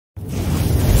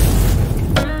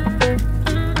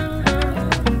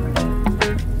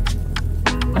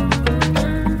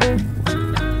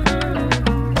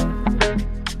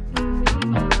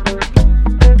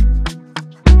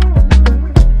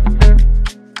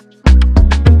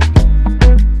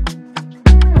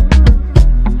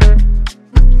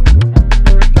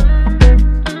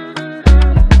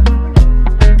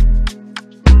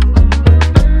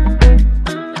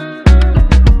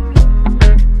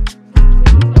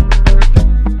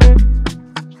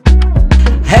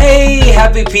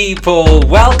happy people?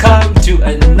 Welcome to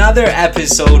another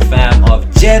episode, fam,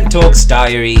 of Gen Talks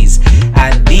Diaries.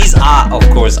 And these are, of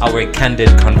course, our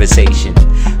candid conversation.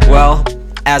 Well,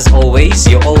 as always,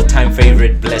 your all-time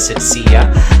favorite Blessed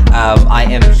Sia. I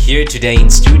am here today in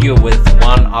studio with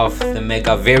one of the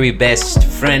mega very best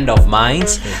friend of mine.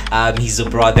 He's a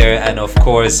brother, and of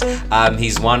course,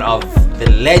 he's one of the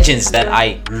legends that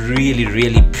I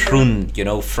really prune,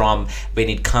 from when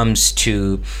it comes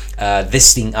to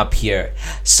this thing up here.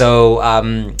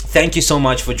 So thank you so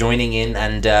much for joining in,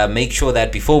 and make sure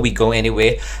that before we go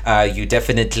anywhere, you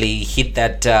definitely hit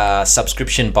that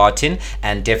subscription button,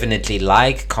 and definitely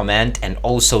like, comment, and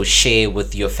also share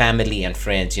with your family and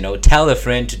friends. Tell a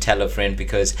friend to tell a friend,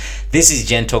 because this is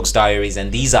Gen Talks Diaries,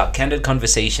 and these are candid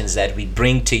conversations that we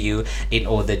bring to you in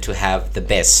order to have the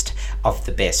best of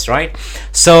the best, right?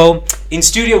 So in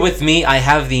studio with me, I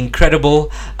have the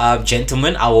incredible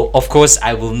gentleman. I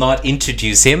will not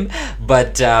introduce him,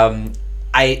 but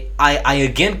I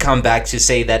again come back to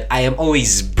say that I am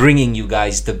always bringing you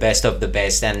guys the best of the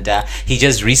best, and he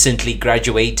just recently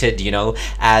graduated,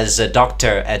 as a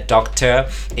doctor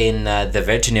in the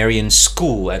veterinarian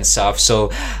school and stuff.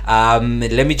 So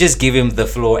let me just give him the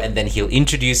floor, and then he'll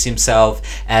introduce himself,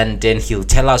 and then he'll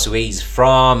tell us where he's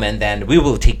from, and then we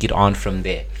will take it on from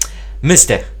there.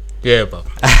 Mister. Yeah, Bob.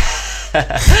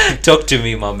 Talk to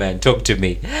me, my man. Talk to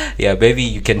me. Yeah, maybe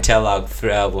you can tell our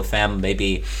fam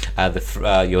maybe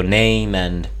your name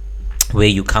and where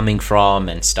you coming from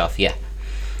and stuff. Yeah.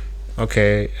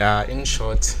 Okay. In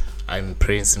short, I'm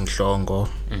Prince Mhlongo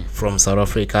from South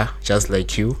Africa, just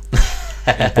like you.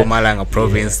 In Mpumalanga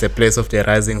province, the place of the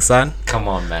rising sun. Come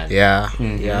on, man. Yeah,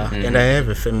 and I have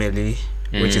a family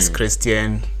which is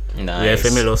Christian. Nice. We are a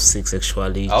family of 6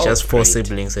 actually, just 4 great.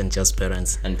 Siblings and just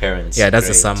parents. Yeah, that's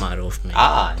great. a summary of me.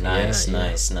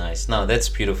 Nice. No, that's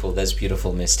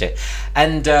beautiful, mister.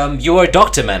 And you are a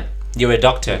doctor, man. You're a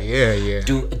doctor. Yeah.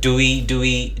 Do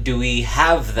we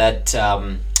have that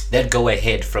that go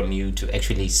ahead from you to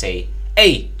actually say,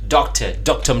 hey, Dr.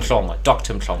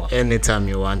 Mhlongo. Anytime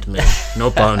you want, man. No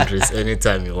boundaries.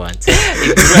 Anytime you want.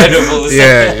 Incredible.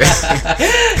 Yeah.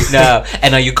 No,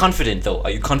 and are you confident though? Are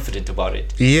you confident about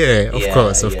it? Yeah, of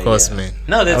course, man.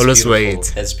 No, that's always beautiful.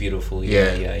 wait. That's beautiful.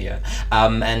 Yeah.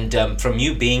 And from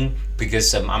you being,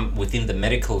 because I'm within the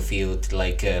medical field,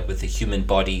 like with the human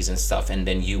bodies and stuff, and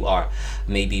then you are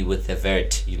maybe with the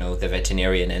the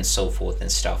veterinarian and so forth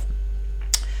and stuff.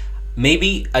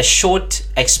 Maybe a short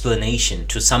explanation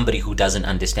to somebody who doesn't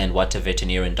understand what a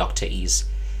veterinarian doctor is.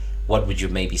 What would you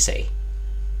maybe say?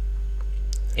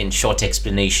 In short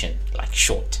explanation, like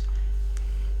short.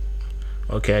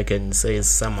 Okay, I can say it's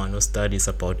someone who studies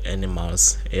about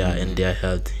animals, and their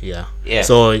health, Yeah.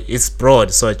 So it's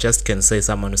broad, so I just can say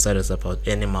someone who studies about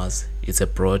animals. It's a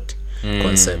broad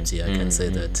concept, I can say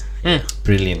that.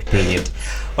 Brilliant.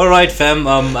 All right, fam.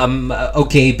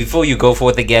 Okay, before you go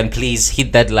forth again, please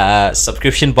hit that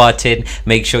subscription button.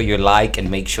 Make sure you like,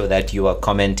 and make sure that you are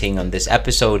commenting on this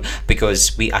episode,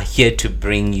 because we are here to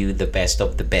bring you the best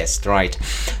of the best, right?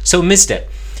 So, mister,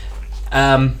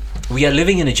 we are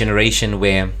living in a generation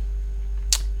where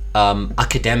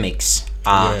academics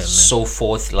are so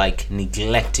forth like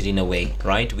neglected in a way,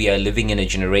 right? We are living in a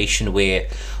generation where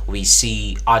we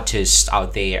see artists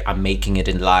out there are making it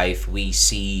in life. We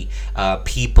see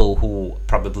people who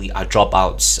probably are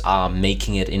dropouts are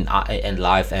making it in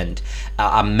life, and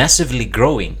are massively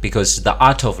growing, because the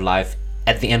art of life,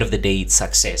 at the end of the day, it's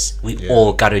success. We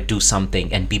all gotta do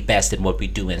something and be best in what we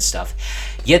do and stuff.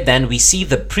 Yet then we see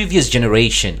the previous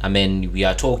generation. I mean, we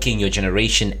are talking your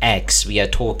generation X, we are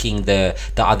talking the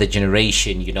other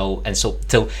generation, and so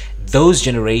those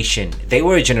generation, they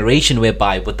were a generation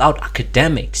whereby without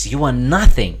academics you are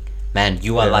nothing, man.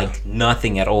 You are like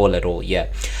nothing at all.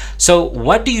 So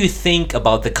what do you think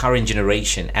about the current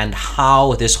generation, and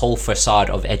how this whole facade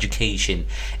of education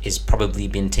is probably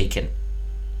been taken?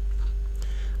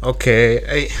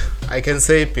 Okay, I can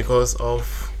say, because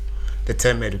of the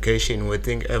term education, we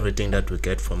think everything that we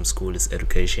get from school is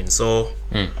education. So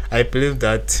I believe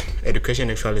that education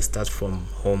actually starts from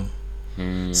home.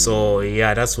 So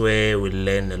that's where we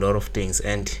learn a lot of things.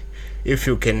 And if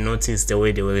you can notice the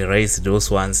way they were raised, those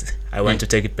ones, I want to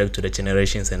take it back to the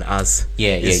generations and us.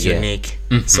 It's unique.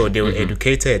 So they were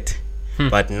educated.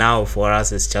 But now for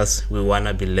us, it's just we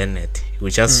wanna be learned.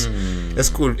 We just at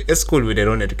school they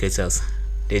don't educate us.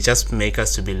 They just make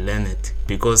us to be learned,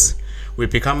 because we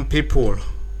become people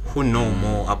who know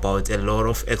more about a lot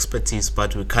of expertise,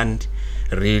 but we can't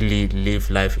really live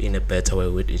life in a better way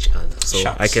with each other.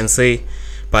 So I can say,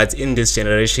 but in this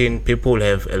generation, people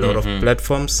have a lot of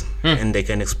platforms, and they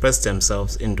can express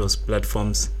themselves in those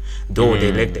platforms, though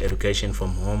they lack the education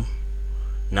from home.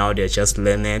 now they're just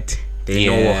learned. They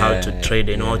know how to trade,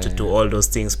 they know how to do all those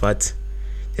things, but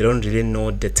they don't really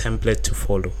know the template to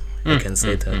follow. I can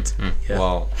say that. Yeah.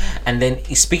 Wow. And then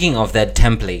speaking of that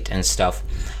template and stuff,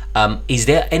 is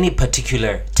there any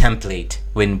particular template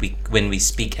when we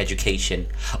speak education?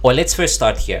 Or let's first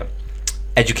start here.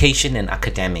 Education and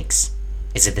academics.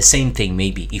 Is it the same thing,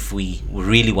 maybe, if we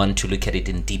really want to look at it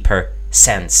in deeper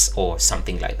sense or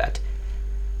something like that?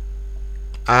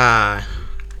 I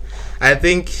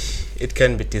think it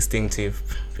can be distinctive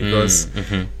because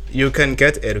you can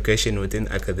get education within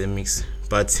academics,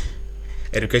 but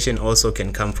education also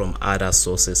can come from other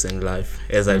sources in life,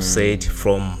 as I've said,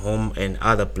 from home and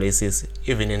other places.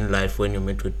 Even in life, when you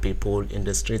meet with people in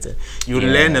the streets, you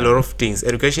learn a lot of things.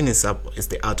 Education is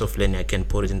the art of learning, I can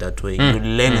put it in that way. You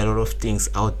learn a lot of things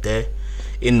out there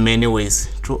in many ways,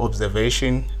 through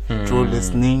observation, through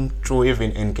listening, through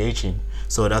even engaging.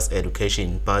 So that's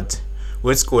education. But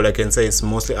with school, I can say it's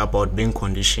mostly about being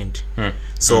conditioned.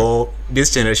 So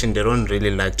this generation, they don't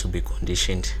really like to be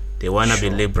conditioned. They want to be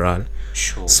liberal.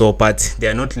 Sure. So, but they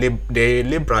are not they're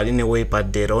liberal in a way,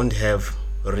 but they don't have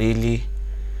really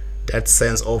that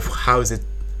sense of how is it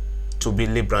to be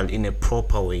liberal in a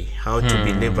proper way, how to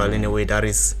be liberal in a way that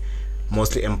is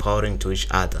mostly empowering to each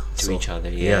other.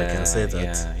 Yeah, I can say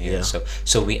that. Yeah.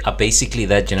 So we are basically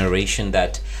that generation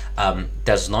that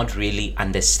does not really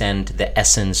understand the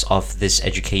essence of this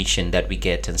education that we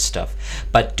get and stuff.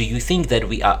 But do you think that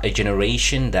we are a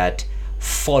generation that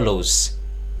follows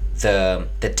the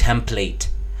template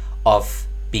of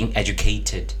being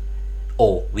educated,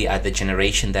 or we are the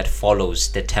generation that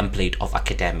follows the template of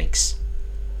academics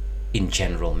in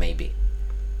general? Maybe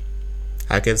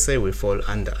I can say we fall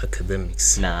under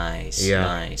academics. Nice,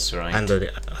 right. Under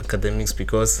the academics,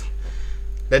 because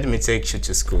let me take you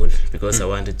to school, because I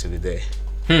wanted to be there.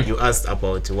 You asked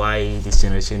about why this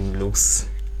generation looks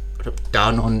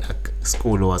down on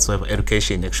school or whatsoever,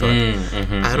 education actually.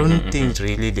 I don't think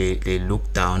really they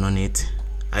look down on it.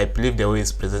 I believe the way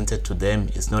it's presented to them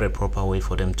is not a proper way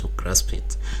for them to grasp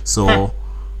it. So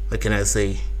what can I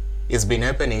say? It's been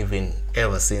happening even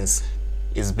ever since.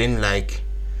 It's been like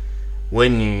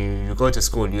when you go to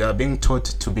school, you are being taught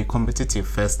to be competitive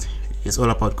first. It's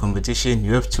all about competition.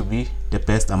 You have to be the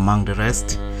best among the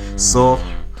rest. So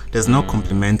there's no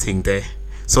complimenting there.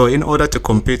 So in order to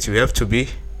compete, you have to be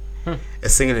a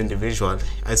single individual.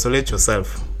 Isolate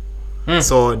yourself.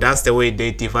 So that's the way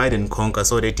they divide and conquer.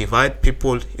 So they divide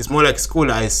people. It's more like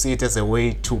school. I see it as a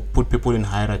way to put people in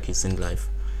hierarchies in life.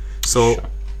 So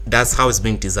that's how it's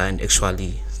being designed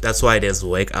actually. That's why there's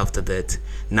work after that.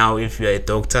 Now if you're a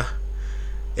doctor,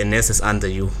 a nurse is under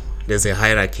you. There's a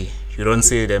hierarchy. You don't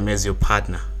see them as your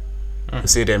partner. You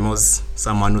see them as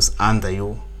someone who's under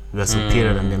you. You are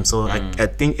superior than them. So I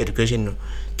think education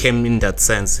came in that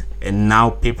sense, and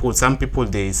now some people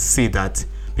they see that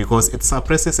because it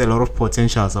suppresses a lot of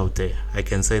potentials out there. I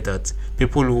can say that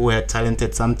people who are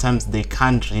talented, sometimes they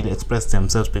can't really express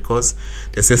themselves because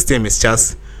the system is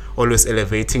just always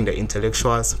elevating the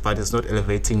intellectuals, but it's not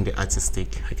elevating the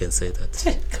artistic. I can say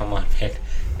that. Come on, man.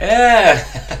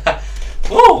 Yeah.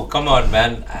 Oh, come on,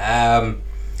 man.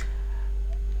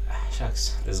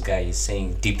 Shucks, this guy is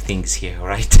saying deep things here,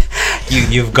 right?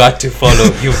 You've got to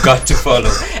follow.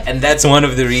 And that's one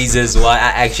of the reasons why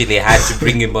I actually had to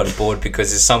bring him on board,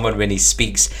 because it's someone, when he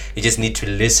speaks, you just need to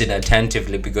listen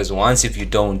attentively, because once if you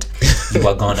don't, you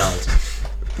are gone out.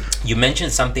 You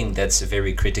mentioned something that's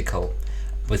very critical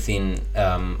within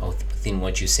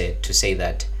what you said, to say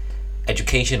that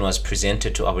education was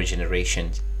presented to our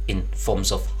generation in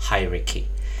forms of hierarchy.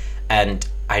 And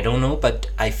I don't know,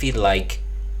 but I feel like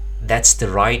that's the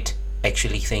right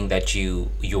actually thing that you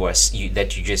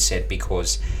just said,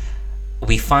 because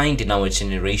we find in our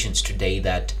generations today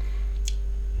that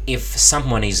if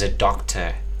someone is a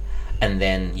doctor and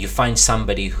then you find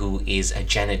somebody who is a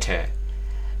janitor,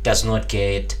 does not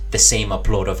get the same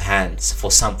applaud of hands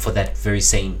for that very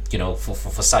same,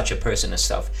 for such a person and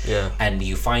stuff. And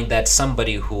you find that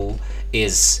somebody who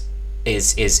is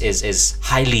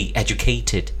highly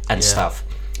educated and stuff,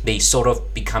 they sort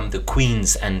of become the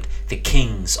queens and the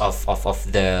kings of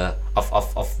the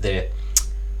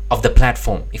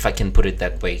platform, if I can put it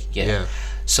that way.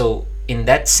 So in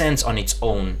that sense, on its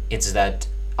own, it's that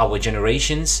our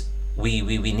generations, we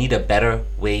need a better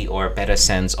way or a better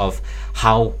sense of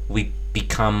how we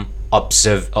become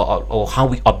or how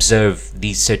we observe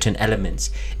these certain elements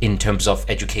in terms of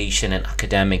education and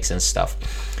academics and stuff.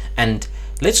 And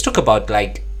let's talk about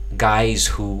like guys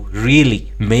who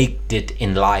really made it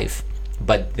in life,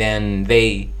 but then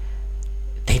they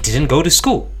didn't go to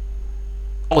school.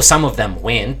 Or some of them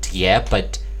went,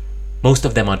 but most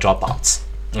of them are dropouts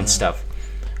and stuff.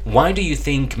 why do you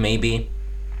think maybe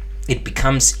it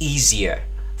becomes easier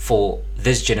for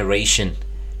this generation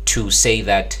to say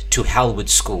that to hell with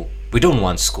school? We don't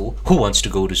want school. Who wants to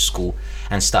go to school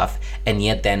and stuff? And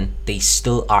yet then they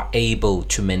still are able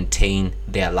to maintain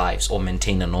their lives or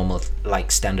maintain a normal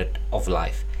like standard of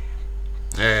life.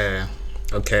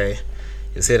 Okay,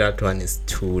 you say that one is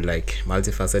too like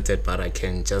multifaceted, but I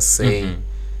can just say,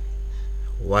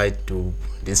 why do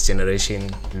this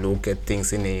generation look at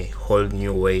things in a whole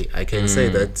new way? I can say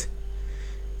that,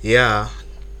 yeah,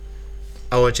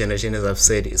 our generation, as I've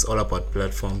said, is all about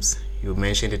platforms. You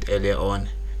mentioned it earlier on.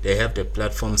 They have the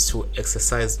platforms to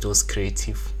exercise those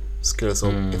creative skills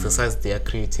or exercise their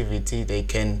creativity. They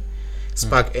can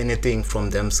spark anything from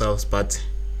themselves, but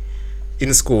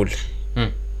in school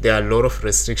there are a lot of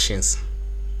restrictions.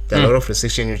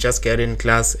 You just get in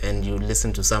class and you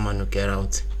listen to someone, you get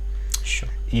out. Sure.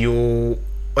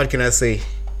 What can I say,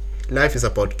 life is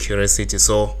about curiosity,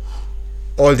 so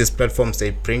all these platforms, they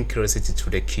bring curiosity to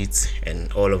the kids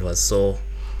and all of us. So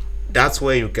that's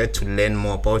where you get to learn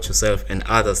more about yourself and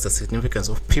others, the significance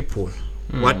of people,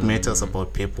 what matters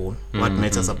about people, what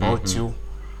matters about you,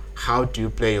 how do you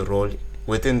play a role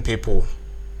within people,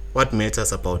 what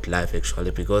matters about life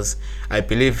actually. Because I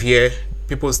believe here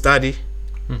people study,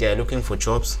 they are looking for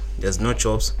jobs, there's no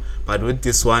jobs, but with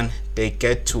this one they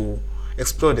get to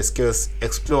explore the skills,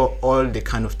 explore all the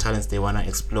kind of talents they want to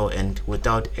explore, and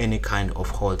without any kind of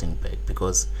holding back,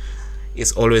 because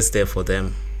it's always there for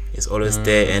them. It's always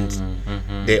there,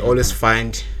 and they always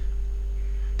find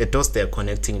the dots they're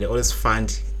connecting. They always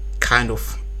find kind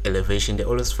of elevation. They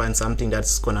always find something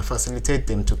that's gonna facilitate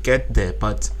them to get there.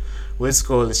 But with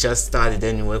school, it's just study,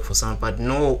 then you work for someone. But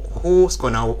no, who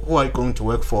are you going to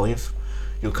work for if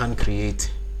you can't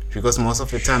create? Because most of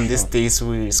the time these days,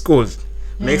 school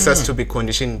makes us to be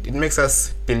conditioned. It makes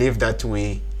us believe that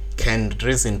we can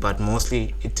reason, but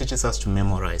mostly it teaches us to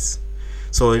memorize.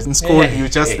 So in school you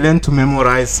just learn to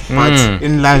memorize, but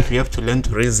in life you have to learn to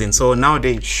reason. So now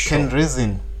they can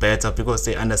reason better because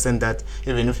they understand that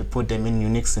even if you put them in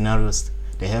unique scenarios,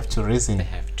 they have to reason. They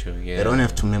have to, They don't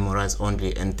have to memorize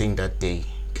only and think that they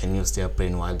can use their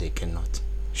brain while they cannot.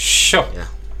 Sure. Yeah.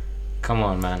 Come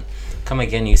on, man. Come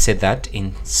again. You said that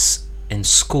in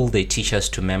school they teach us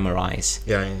to memorize.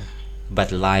 Yeah.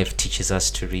 But life teaches us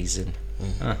to reason.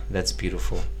 That's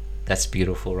beautiful. That's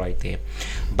beautiful right there.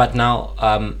 But now,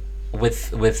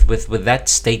 with that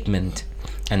statement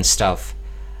and stuff,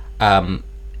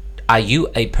 are you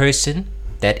a person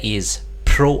that is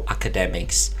pro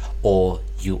academics, or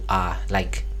you are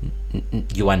like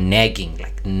you are nagging,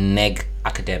 like neg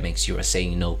academics? You are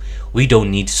saying no, we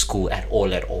don't need school at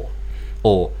all,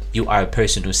 or you are a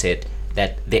person who said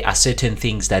that there are certain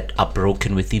things that are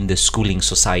broken within the schooling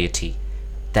society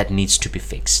that needs to be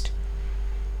fixed.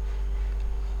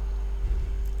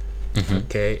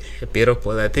 Okay, a bit of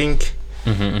both. I think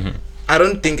I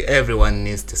don't think everyone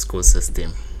needs the school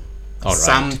system. All right.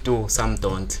 Some do, some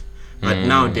don't. But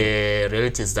now the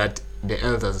reality is that the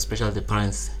elders, especially the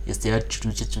parents, it's their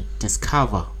duty to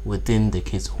discover within the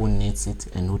kids who needs it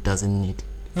and who doesn't need it.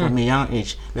 From a young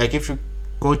age, like if you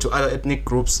go to other ethnic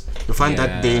groups, you find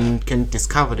that they can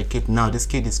discover the kid. Now this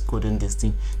kid is good in this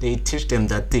thing. They teach them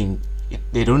that thing.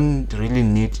 They don't really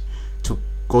need to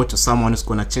go to someone who's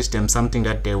gonna teach them something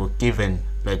that they were given,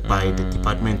 like by the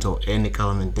department or any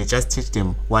government. They just teach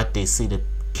them what they see the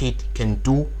kid can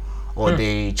do, or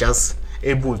they just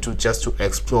able to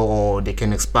explore, or they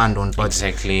can expand on. But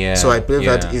Exactly. Yeah. so I believe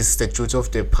that is the duty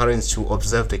of the parents to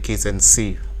observe the kids and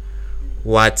see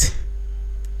what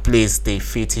place they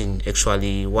fit in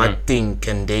actually, what thing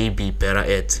can they be better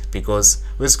at. Because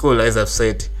with school, as I've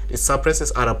said, it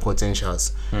suppresses other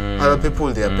potentials. Other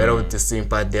people, they are better with this thing,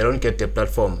 but they don't get the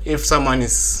platform. If someone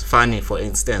is funny, for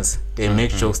instance, they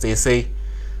make jokes, they say,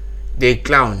 they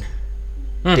clown,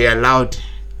 they are loud,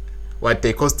 what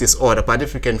they cause disorder. But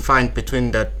if you can find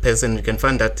between that person, you can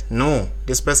find that no,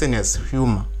 this person has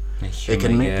humor. They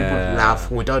can make people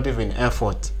laugh without even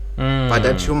effort. But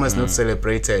that humor is not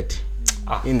celebrated.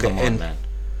 In the end, man.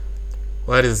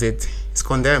 What is it? It's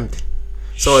condemned.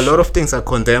 So a lot of things are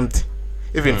condemned,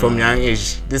 even from young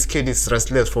age. This kid is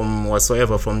restless from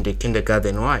whatsoever, from the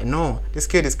kindergarten. Why? No, this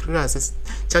kid is curious. It's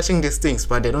touching these things,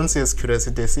 but they don't see it's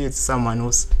curiosity. They see it's someone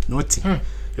who's naughty.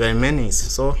 You are a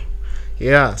menace. So,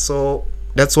 yeah. So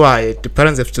that's why the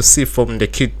parents have to see from the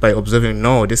kid by observing.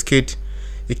 No, this kid,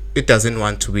 it doesn't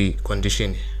want to be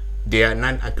conditioned. They are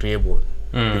non-agreeable.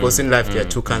 Because in life there are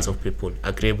two kinds of people,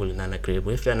 agreeable and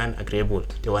non-agreeable. If they're non-agreeable,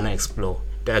 they want to explore.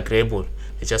 They're agreeable,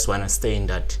 they just want to stay in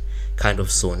that kind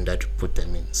of zone that you put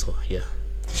them in. So yeah.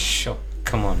 Sure.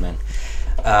 Come on, man.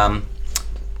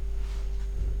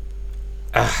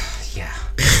 Yeah.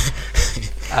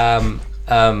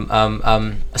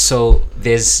 So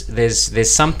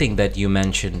there's something that you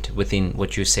mentioned within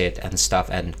what you said and stuff,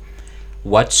 and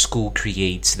what school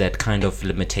creates that kind of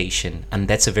limitation, and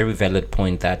that's a very valid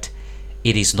point, that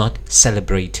it is not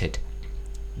celebrated.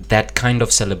 That kind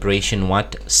of celebration,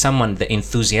 the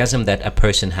enthusiasm that a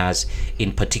person has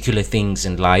in particular things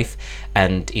in life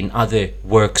and in other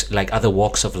works, like other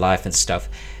walks of life and stuff,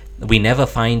 we never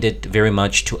find it very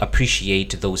much to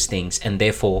appreciate those things, and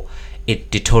therefore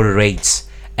it deteriorates,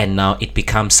 and now it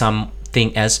becomes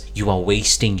something as you are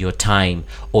wasting your time,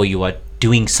 or you are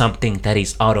doing something that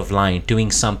is out of line, doing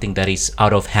something that is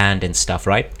out of hand and stuff,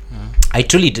 right? I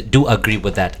truly do agree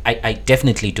with that. I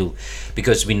definitely do,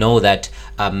 because we know that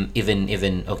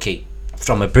even okay,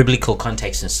 from a biblical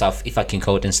context and stuff, if I can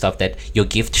quote and stuff, that your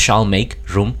gift shall make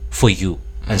room for you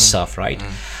and stuff, right?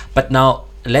 But now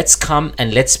let's come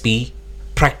and let's be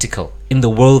practical in the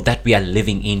world that we are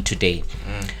living in today.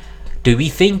 Do we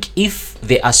think if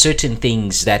there are certain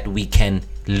things that we can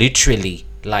literally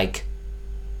like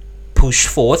push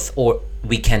forth, or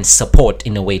we can support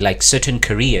in a way, like certain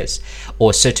careers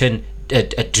or certain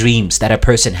dreams that a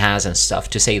person has and stuff,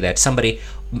 to say that somebody,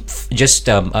 just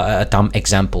a dumb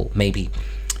example maybe,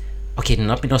 okay,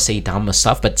 not say dumb or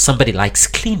stuff, but somebody likes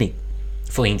cleaning,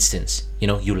 for instance,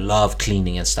 you love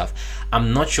cleaning and stuff.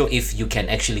 I'm not sure if you can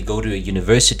actually go to a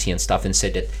university and stuff and say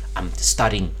that I'm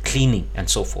studying cleaning and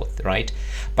so forth, right?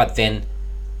 But then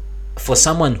for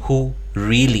someone who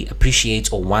really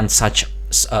appreciates or wants such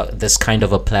this kind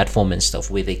of a platform and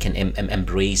stuff, where they can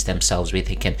embrace themselves, where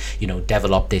they can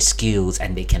develop their skills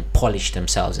and they can polish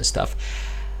themselves and stuff,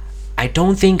 I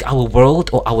don't think our world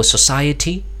or our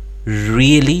society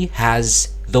really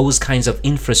has those kinds of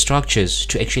infrastructures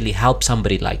to actually help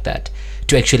somebody like that,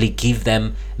 to actually give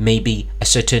them maybe a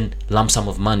certain lump sum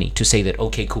of money to say that,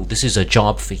 okay, cool, this is a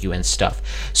job for you and stuff.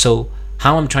 So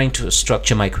how I'm trying to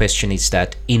structure my question is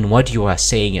that in what you are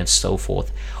saying and so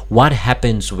forth, what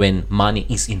happens when money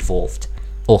is involved?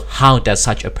 Or how does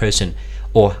such a person,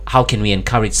 or how can we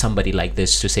encourage somebody like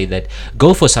this to say that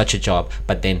go for such a job,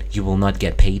 but then you will not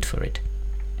get paid for it?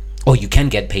 Or you can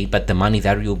get paid, but the money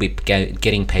that you'll be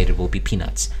getting paid will be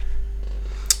peanuts.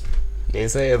 They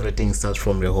say everything starts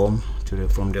from the home to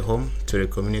the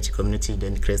community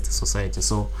then creates the society.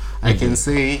 So I can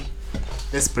say,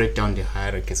 let's break down the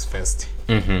hierarchies first.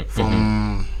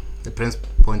 From the parents'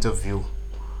 point of view,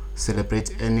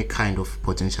 celebrate any kind of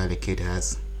potential a kid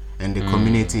has, and the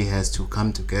community has to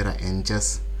come together and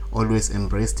just always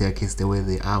embrace their kids the way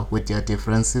they are with their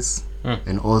differences,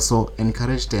 and also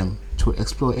encourage them to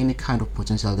explore any kind of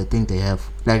potential they think they have.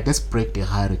 Like, let's break the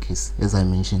hierarchies, as I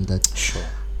mentioned that. Sure.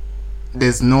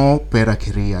 There's no better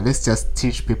career. Let's just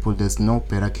teach people there's no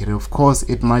better career. Of course,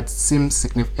 it might seem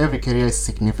significant. Every career is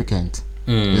significant.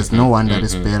 There's no one that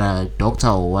is better, doctor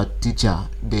or what, teacher.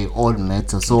 They all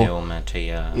matter. So they all matter,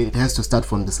 yeah. It has to start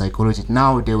from the psychology.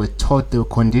 Now they were taught, they were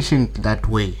conditioned that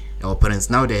way. Our parents,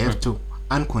 now they have to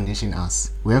uncondition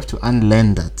us. We have to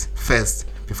unlearn that first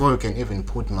before we can even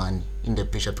put money in the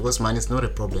picture, because money is not a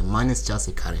problem. Money is just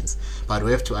a currency. But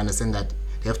we have to understand that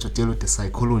they have to deal with the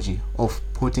psychology of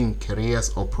putting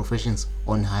careers or professions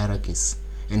on hierarchies,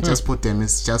 and just put them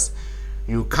as just,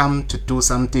 you come to do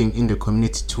something in the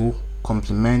community to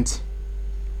complement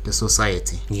the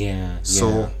society.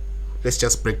 So let's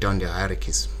just break down the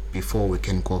hierarchies before we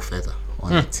can go further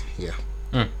on it.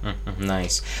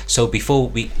 Nice. So before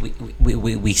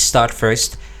we start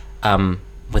first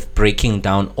with breaking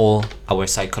down all our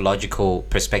psychological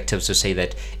perspectives, to say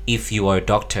that if you are a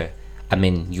doctor, I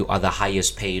mean, you are the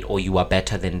highest paid, or you are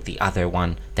better than the other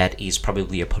one that is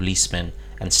probably a policeman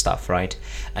and stuff, right?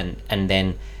 And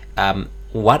then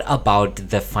what about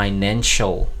the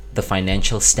financial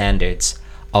standards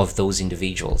of those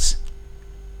individuals?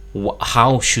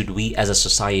 How should we as a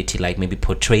society like maybe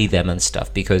portray them and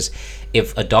stuff? Because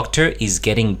if a doctor is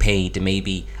getting paid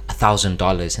maybe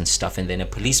 $1,000 and stuff, and then a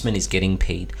policeman is getting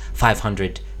paid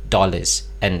 $500,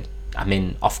 and I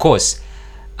mean, of course,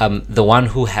 the one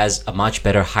who has a much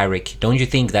better hierarchy, don't you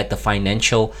think that the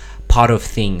financial part of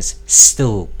things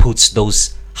still puts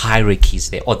those hierarchies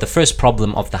there? Or the first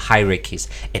problem of the hierarchies,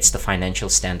 it's the financial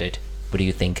standard. What do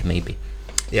you think, maybe?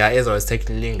 Yeah, as I was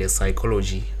tackling the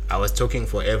psychology, I was talking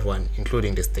for everyone,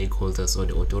 including the stakeholders or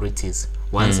the authorities.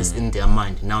 Once it's in their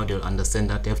mind, now they'll understand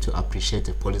that they have to appreciate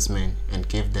the policemen and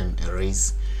give them a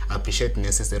raise. Appreciate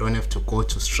nurses, they don't have to go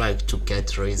to strike to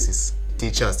get raises.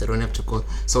 Teachers, they don't have to go.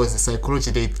 So it's the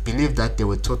psychology, they believe that they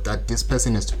were taught that this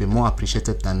person has to be more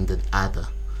appreciated than the other.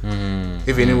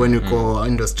 Even when you go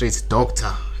on the streets,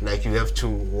 doctor, like you have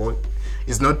to,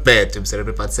 it's not bad to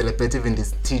celebrate, but celebrate even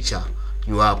this teacher.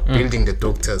 You are building the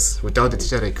doctors. Without the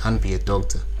teacher, they can't be a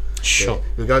doctor. Sure.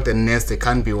 Without a nurse, they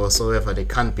can't be whatsoever. They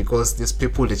can't, because these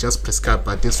people, they just prescribe,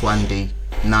 but this one they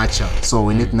nurture. So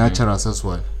we need nurturers as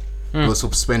well. Those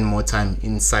who spend more time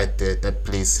inside that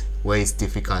place where it's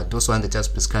difficult. Those ones they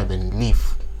just prescribe and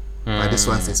leave. But this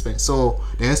ones they spend. So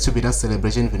there has to be that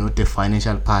celebration, even with the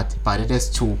financial part, but it has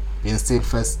to be instilled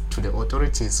first to the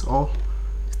authorities or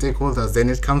stakeholders. Then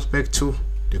it comes back to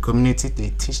the community. They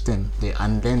teach them, they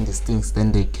unlearn these things,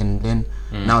 then they can learn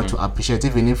now to appreciate.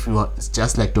 Even if you are, it's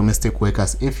just like domestic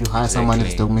workers, if you hire someone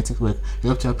who's domestic work, you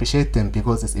have to appreciate them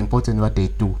because it's important what they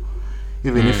do.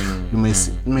 Even if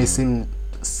it may seem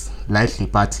lightly,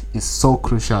 but it's so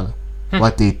crucial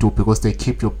what they do, because they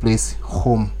keep your place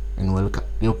home and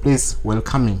your place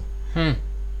welcoming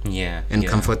and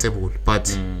comfortable.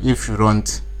 But if you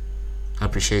don't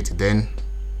appreciate it, then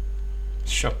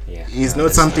sure, it's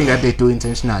not something that they do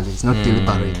intentionally. It's not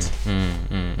deliberate.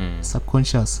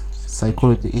 Subconscious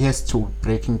psychology. It has to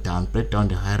break down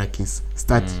the hierarchies.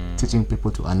 Start teaching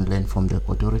people to unlearn from the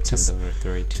authorities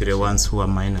to the ones who are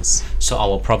minors. So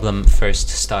our problem first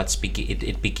starts.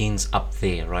 It begins up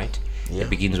there, right? It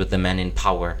begins with the man in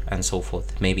power and so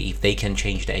forth. Maybe if they can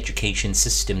change the education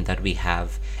system that we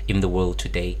have in the world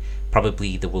today,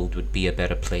 probably the world would be a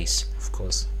better place. Of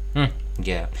course.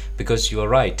 Yeah, because you are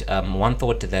right. One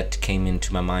thought that came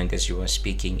into my mind as you were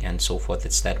speaking and so forth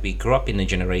is that we grew up in a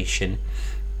generation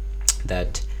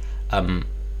that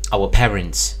our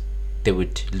parents, they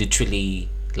would literally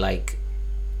like,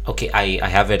 okay, I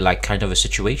have a like kind of a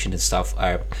situation and stuff.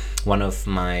 One of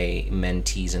my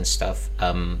mentees and stuff,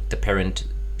 the parent,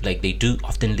 like they do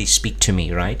oftenly speak to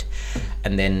me, right?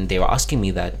 And then they were asking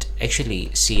me that, actually,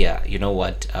 Sia, you know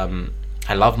what?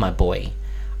 I love my boy,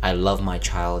 I love my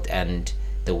child, and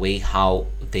the way how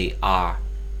they are,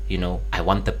 you know, I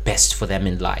want the best for them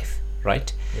in life,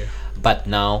 right? Yeah. But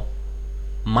now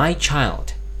my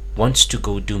child wants to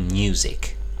go do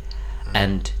music,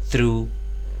 and through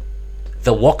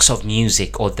the walks of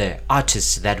music or the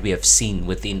artists that we have seen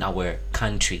within our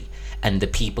country and the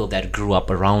people that grew up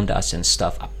around us and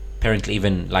stuff, apparently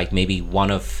even like maybe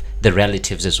one of the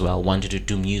relatives as well wanted to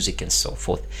do music and so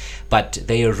forth, but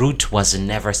their route was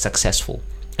never successful.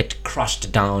 It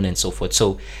crushed down and so forth.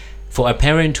 So for a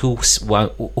parent who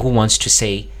wants to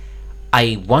say,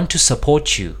 I want to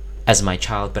support you as my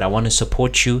child, but I want to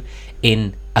support you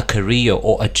in a career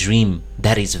or a dream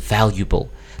that is valuable,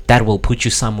 that will put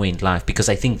you somewhere in life, because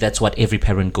I think that's what every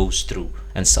parent goes through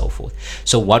and so forth.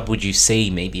 So what would you say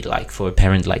maybe like for a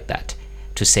parent like that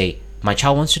to say, my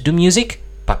child wants to do music,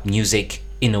 but music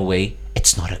in a way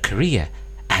it's not a career,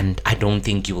 and I don't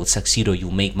think you will succeed or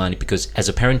you'll make money, because as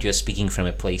a parent you're speaking from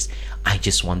a place, I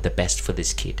just want the best for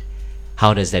this kid.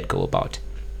 How does that go about?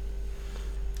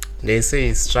 They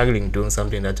say struggling doing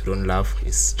something that you don't love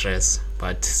is stress,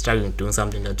 but struggling doing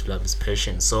something that you love is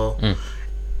passion. So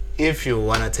if you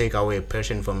want to take away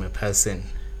passion from a person,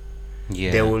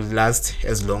 they will last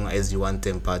as long as you want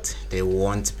them, but they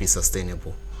won't be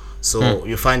sustainable. So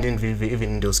you find even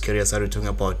in those careers that we're talking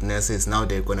about, nurses, now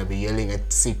they're going to be yelling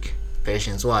at sick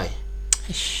patients. Why?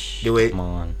 They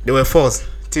were forced.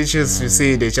 Teachers, you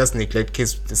see, they just neglect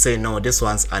kids to say, no, these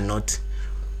ones are not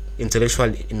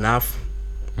intellectual enough.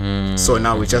 So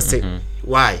now we just say,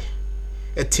 why?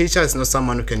 A teacher is not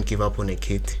someone who can give up on a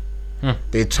kid.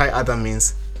 They try other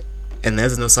means, and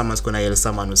there's no someone's gonna yell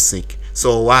someone who's sick.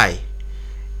 So why?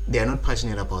 They are not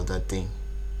passionate about that thing.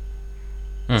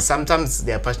 Sometimes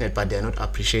they are passionate, but they are not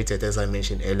appreciated, as I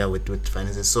mentioned earlier with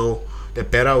finances. So the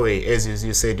better way, as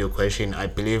you said your question, I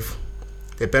believe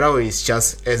the better way is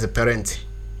just, as a parent,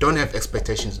 don't have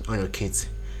expectations on your kids.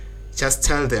 Just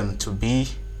tell them to be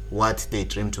what they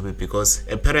dream to be, because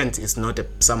a parent is not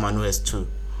someone who has to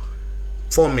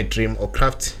form a dream or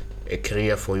craft a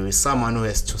career for you. It's someone who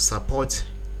has to support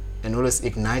and always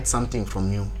ignite something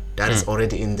from you that is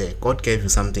already in there. God gave you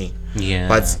something,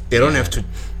 but they don't have to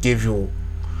give you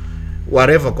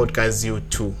whatever God guides you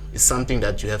to. Is something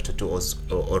that you have to do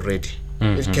already.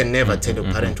 It can never tell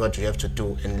your parent what you have to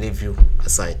do and leave you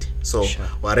aside. So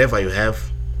whatever you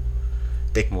have,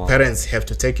 the parents have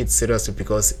to take it seriously,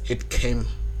 because it came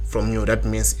from you. That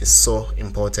means it's so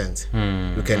important.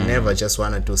 You can never just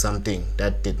want to do something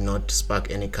that did not spark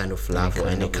any kind of love or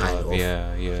any kind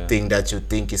of thing that you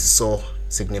think is so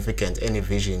significant, any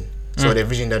vision. So the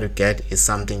vision that you get is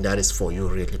something that is for you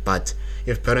really. But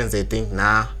if parents, they think,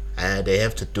 they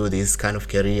have to do this kind of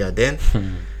career, then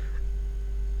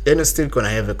you're still gonna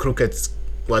have a crooked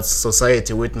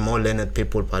society with more learned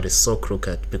people, but it's so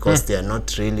crooked because they are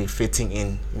not really fitting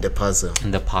in the puzzle.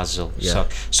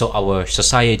 So our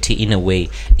society, in a way,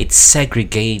 it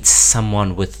segregates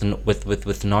someone with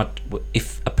not,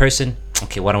 if a person,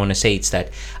 okay, what I want to say is that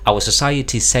our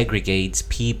society segregates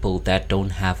people that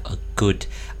don't have a good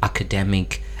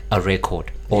academic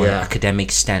record or Yeah.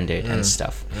 academic standard and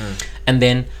stuff. And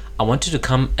then I wanted to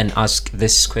come and ask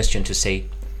this question to say,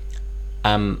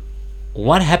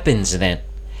 what happens then?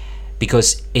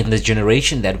 Because in the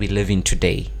generation that we live in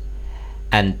today,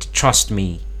 and trust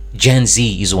me, Gen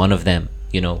Z is one of them,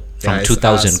 you know, from Yeah, it's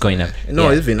 2000 us. going up. No,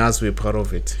 yeah. even us, we're part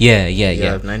of it. Yeah.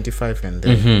 Yeah, 95 and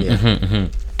then yeah.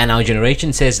 And our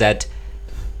generation says that,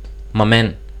 my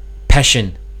man,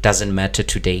 passion doesn't matter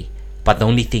today, but the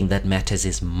only thing that matters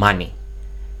is money.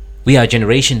 We are a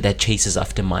generation that chases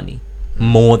after money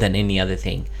more than any other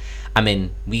thing. I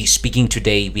mean, we speaking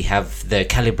today, we have the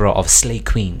caliber of slay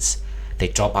queens. They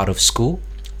drop out of school,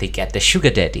 they get the sugar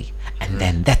daddy, and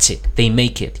then that's it. They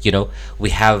make it. You know, we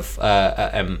have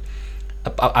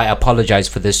I apologize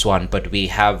for this one, but we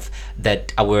have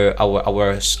that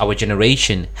our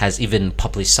generation has even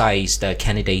publicized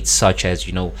candidates such as,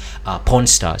 you know, porn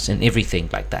stars and everything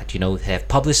like that. You know, they have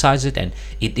publicized it, and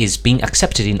it is being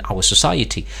accepted in our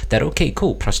society that, okay,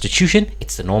 cool, prostitution,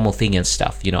 it's the normal thing and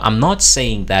stuff. You know, I'm not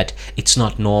saying that it's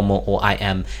not normal, or I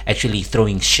am actually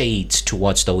throwing shades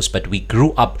towards those, but we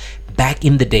grew up back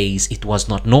in the days, it was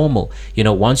not normal. You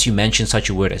know, once you mention such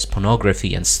a word as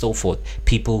pornography and so forth,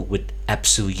 people would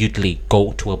absolutely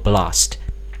go to a blast.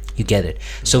 You get it?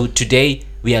 So today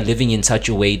we are living in such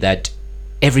a way that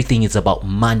everything is about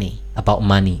money, about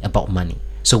money, about money.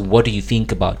 So what do you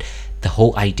think about the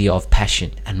whole idea of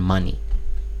passion and money?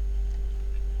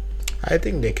 I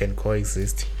think they can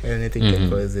coexist. Anything can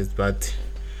coexist, but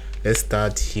let's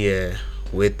start here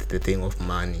with the thing of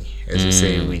money. As you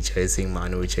say, we're chasing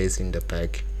money, we're chasing the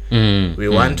bag. We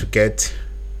want to get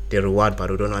the reward, but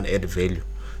we don't want to add value.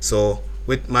 So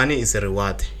with money is a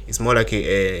reward. It's more like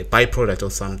a byproduct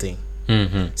of something.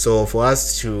 So for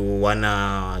us to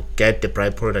wanna get the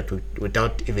byproduct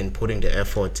without even putting the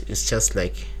effort, it's just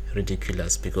like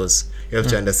ridiculous, because you have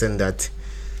to understand that,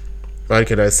 what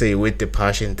can I say, with the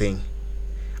passion thing,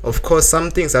 of course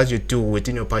some things that you do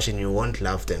within your passion you won't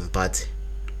love them, but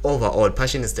overall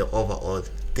passion is the overall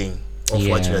thing of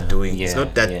what you are doing. It's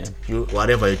not that you,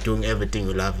 whatever you're doing, everything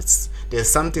you love. It's, there's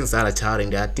some things that are tiring,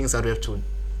 there are things that we have to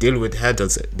deal with,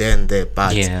 hurdles there and there,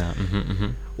 but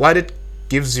what it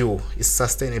gives you is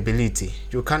sustainability.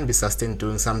 You can't be sustained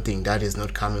doing something that is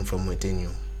not coming from within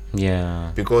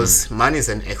you, because money is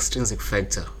an extrinsic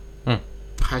factor,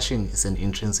 passion is an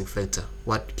intrinsic factor.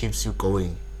 What keeps you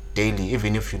going daily,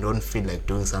 even if you don't feel like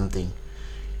doing something,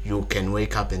 you can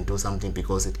wake up and do something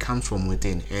because it comes from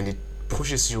within, and it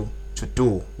pushes you to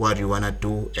do what you want to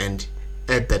do and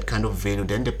add that kind of value.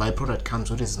 Then the byproduct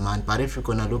comes, with its money. But if you're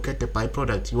gonna look at the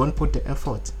byproduct, you won't put the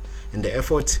effort, and the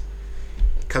effort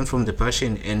comes from the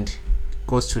passion and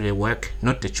goes to the work,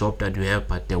 not the job that you have,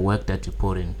 but the work that you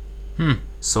put in.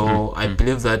 So I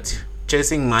believe that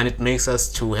chasing money, it makes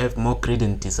us to have more greed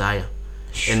and desire,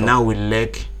 and now we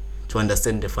lack to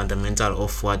understand the fundamental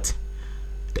of what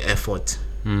the effort.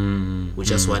 We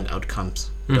just want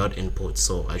outcomes without input.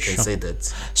 So I can say that.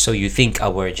 So you think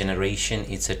our generation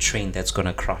is a train that's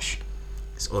gonna crash?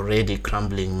 It's already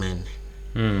crumbling, man.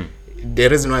 The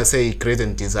reason why I say greed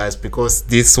and desire is because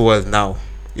this world now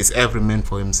is every man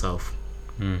for himself.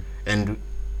 And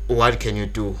what can you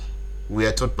do? We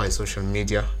are taught by social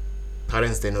media.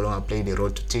 Parents, they no longer play the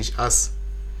role to teach us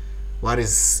what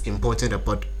is important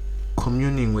about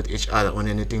communing with each other on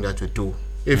anything that we do.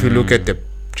 If you look at the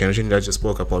generation that you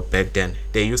spoke about back then,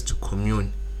 they used to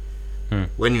commune.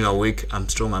 When you are weak, I'm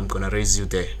strong, I'm gonna raise you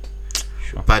there.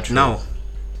 But now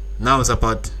it's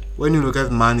about, when you look at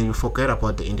money, you forget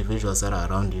about the individuals that are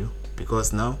around you,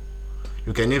 because now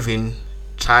you can even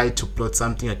try to plot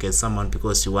something against someone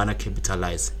because you wanna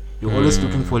capitalize. You're always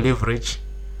looking for leverage,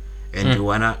 and you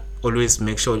wanna always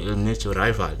make sure you eliminate your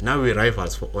rival. Now we're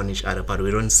rivals on each other, but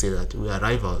we don't say that we are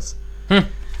rivals.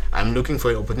 I'm looking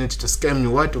for an opportunity to scam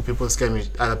you. Why do people scam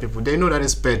other people? They know that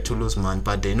it's bad to lose money,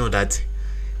 but they know that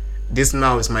this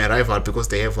now is my rival because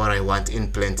they have what I want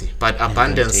in plenty. But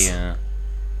abundance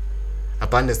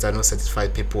does not satisfy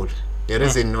people. The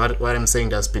reason what I'm saying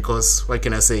that's because, what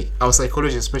can I say, our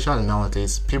psychology, especially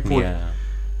nowadays, people,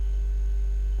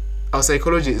 our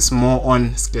psychology is more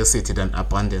on scarcity than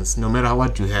abundance. No matter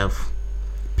what you have,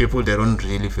 people, they don't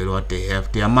really feel what they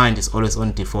have. Their mind is always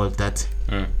on default that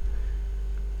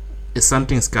if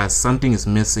something is scarce, something is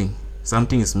missing.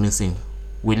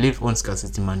 We live on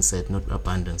scarcity mindset, not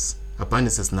abundance.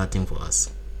 Abundance is nothing for us.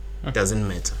 It doesn't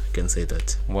matter. I can say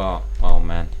that. Wow,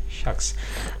 man, shucks.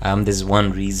 There's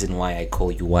one reason why I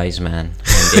call you wise man,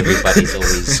 and everybody's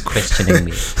always questioning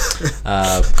me.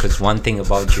 Because one thing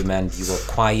about you, man, you are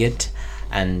quiet,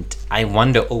 and I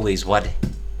wonder always what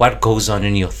what goes on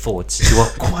in your thoughts? You're a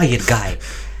quiet guy.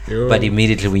 Yo. But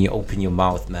immediately when you open your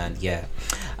mouth, man, yeah.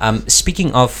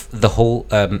 Speaking of the whole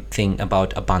thing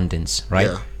about abundance, right?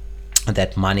 Yeah.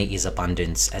 That money is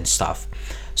abundance and stuff.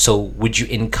 So would you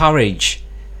encourage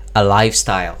a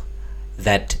lifestyle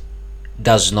that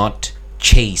does not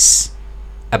chase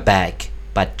a bag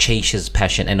but chases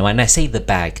passion? And when I say the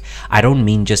bag, I don't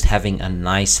mean just having a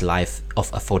nice life of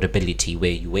affordability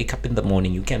where you wake up in the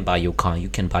morning, you can buy your car, you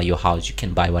can buy your house, you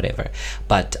can buy whatever,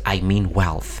 but I mean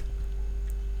wealth.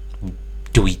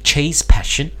 Do we chase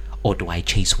passion or do I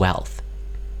chase wealth?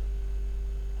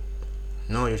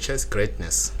 No, you chase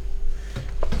greatness.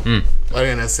 Mm. What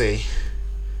can I say?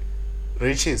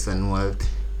 Riches and wealth,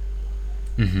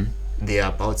 they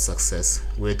are about success.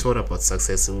 We're taught about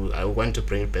success. I want to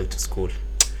bring it back to school.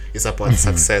 It's about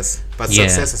success. But Yeah,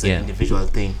 success is yeah. an individual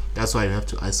thing. That's why you have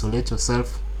to isolate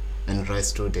yourself and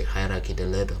rise through the hierarchy, the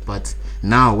ladder. But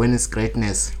now, when it's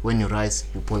greatness, when you rise,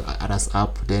 you pull others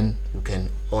up, then you can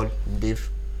all live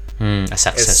A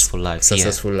successful life.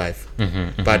 successful life.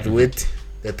 But with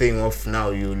the thing of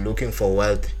now you looking for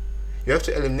wealth, you have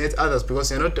to eliminate others because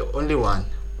you're not the only one.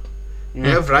 You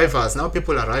have rivals. Now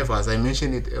people are rivals. I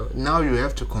mentioned it. Now you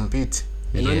have to compete.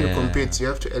 And when you Yeah. compete, you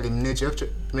have to eliminate. You have to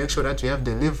make sure that you have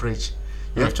the leverage.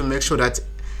 You have to make sure that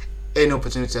any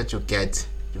opportunity that you get,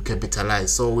 you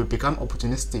capitalize. So we become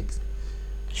opportunistic.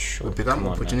 Sure. We become Come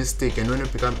on, man. opportunistic. And when we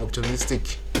become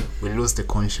opportunistic, we lose the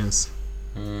conscience.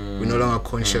 We're no longer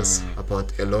conscious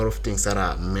about a lot of things that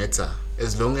are matter.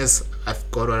 As long as I've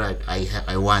got what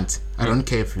I want, I don't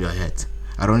care if you are hurt.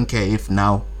 I don't care if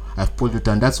now I've pulled you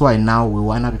down. That's why now we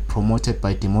want to be promoted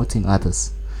by demoting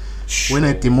others. When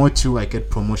I demote you, I get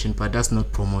promotion, but that's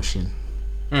not promotion.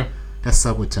 That's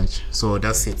sabotage. So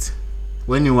that's it.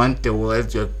 When you want the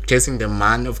world, you're chasing the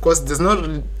man. Of course, there's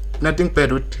nothing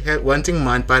bad with wanting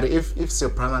man, but if it's your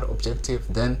primary objective,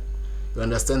 then you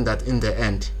understand that in the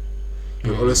end,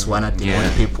 you always want to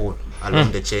demote people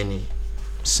along the journey.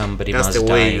 Somebody That's must the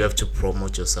die. way you have to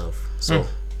promote yourself. So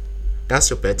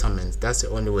that's your betterment. That's the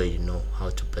only way you know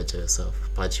how to better yourself.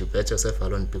 But you better yourself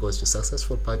alone because you're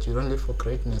successful, but you don't live for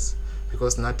greatness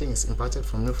because nothing is imparted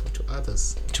from you to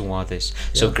others. To others.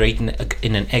 So great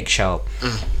in an eggshell.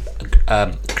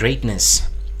 Greatness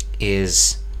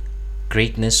is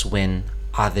greatness when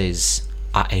others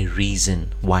are a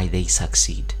reason why they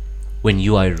succeed. When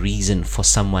you are a reason for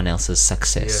someone else's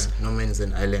success. Yeah, no man is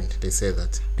an island. They say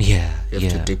that. Yeah, You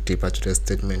have to dig deeper to the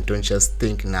statement. Don't just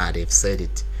think, nah, they've said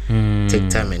it. Take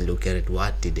time and look at it.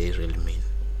 What did they really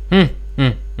mean?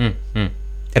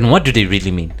 And what do they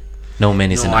really mean? No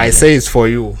man is No, an I island. say it's for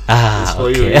you. It's for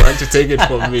you. okay. You want to take it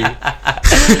from me.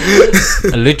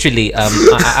 Literally,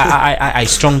 I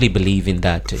strongly believe in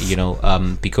that,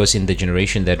 because in the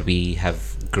generation that we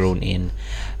have grown in,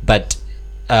 but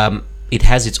it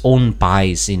has its own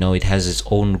buys, it has its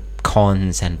own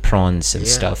cons and prawns and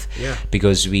stuff,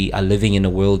 because we are living in a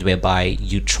world whereby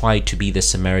you try to be the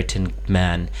Samaritan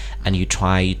man and you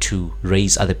try to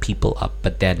raise other people up,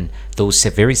 but then those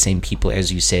very same people,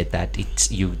 as you said, that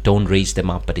you don't raise them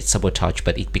up, but it's sabotage.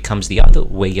 But it becomes the other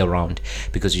way around,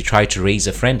 because you try to raise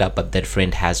a friend up, but that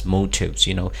friend has motives,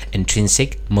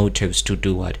 intrinsic motives to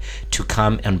do what, to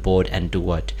come on board and do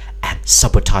what, and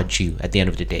sabotage you at the end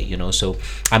of the day. So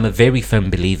I'm a very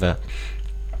firm believer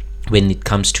when it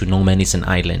comes to no man is an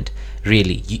island.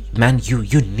 Really,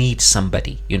 you need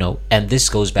somebody, and this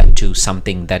goes back to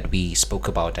something that we spoke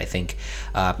about. I think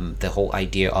the whole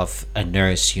idea of a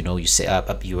nurse. You say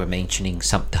you were mentioning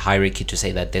the hierarchy, to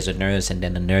say that there's a nurse and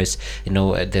then a nurse.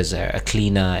 There's a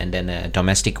cleaner and then a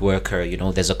domestic worker.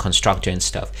 There's a constructor and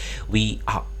stuff. We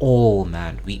are all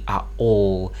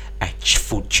a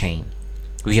food chain.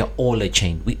 We are all a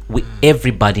chain. We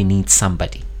everybody needs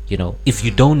somebody. If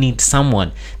you don't need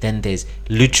someone, then there's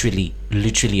literally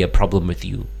a problem with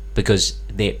you, because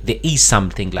there is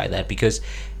something like that, because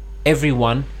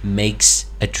everyone makes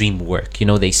a dream work.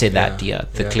 They say that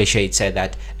the cliche said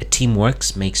that a team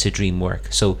works makes a dream work.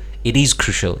 So it is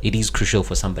crucial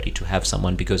for somebody to have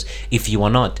someone, because if you are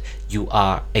not, you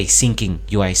are a sinking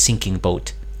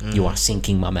boat. You are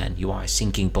sinking, my man. You are a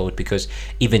sinking boat, because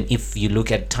even if you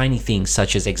look at tiny things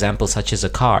such as a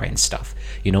car and stuff,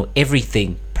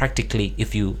 everything practically,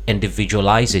 if you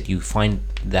individualize it, you find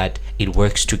that it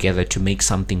works together to make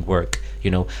something work.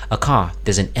 A car,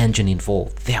 there's an engine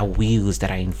involved, there are wheels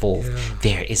that are involved,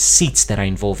 there is seats that are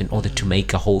involved in order to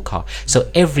make a whole car.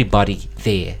 So everybody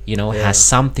there, has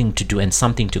something to do and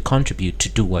something to contribute to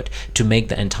do what, to make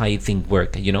the entire thing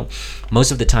work. Most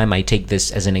of the time I take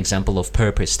this as an example of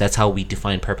purpose. That's how we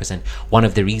define purpose, and one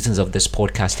of the reasons of this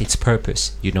podcast, it's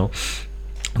purpose.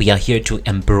 we are here to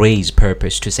embrace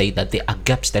purpose, to say that there are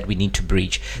gaps that we need to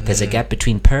bridge. There's a gap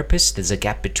between purpose, there's a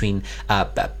gap between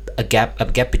a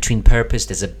gap between purpose,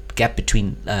 there's a gap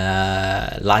between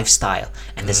lifestyle,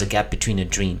 and there's a gap between a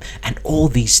dream. And all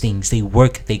these things, they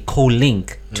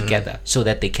co-link together so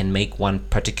that they can make one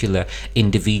particular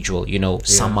individual,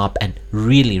 sum up and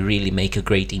really make a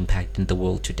great impact in the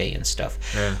world today and stuff.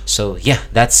 So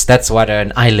that's what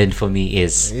an island for me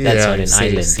is. That's what an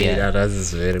island that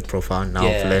is very profound. Now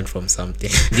I've learned from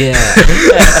something.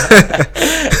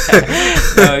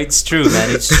 No, it's true,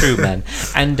 man.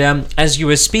 And as you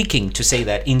were speaking, to say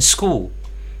that in school,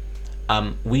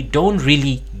 we don't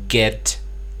really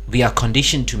we are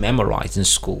conditioned to memorize in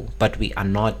school, but we are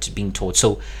not being taught.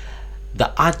 So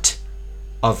the art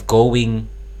of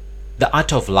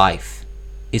life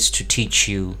is to teach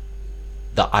you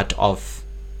the art of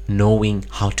knowing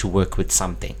how to work with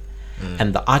something.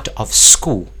 And the art of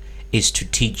school is to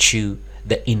teach you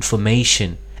the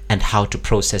information and how to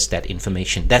process that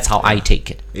information. That's how I take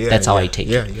it. I take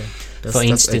it. For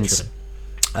instance,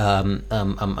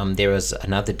 there was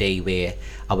another day where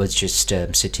I was just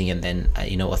sitting, and then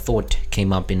a thought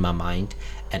came up in my mind,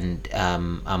 and the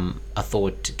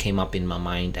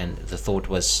thought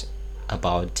was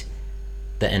about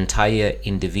the entire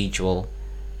individual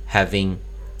having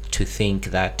to think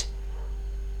that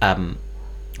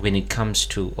when it comes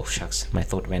to my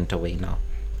thought went away now,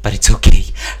 but it's okay.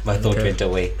 My thought went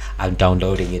away. I'm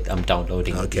downloading it.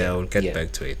 Okay, I will get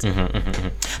back to it.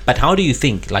 But how do you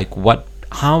think,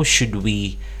 how should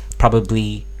we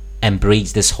probably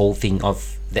embrace this whole thing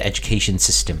of the education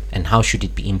system, and how should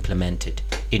it be implemented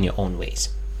in your own ways?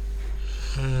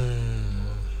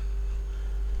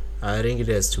 I think it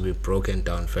has to be broken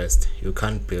down first. You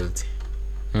can't build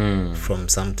from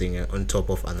something on top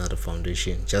of another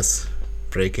foundation. Just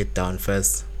break it down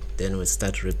first, then we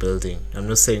start rebuilding. I'm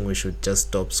not saying we should just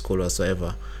stop school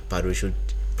whatsoever, but we should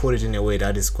put it in a way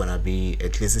that is gonna be,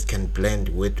 at least it can blend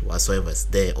with whatsoever is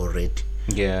there already.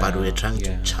 But we're trying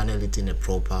to channel it in a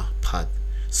proper path.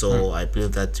 So I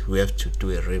believe that we have to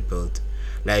do a rebuild,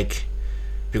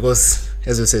 because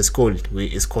as you say, school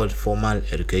is called formal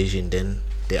education. Then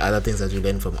the other things that you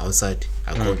learn from outside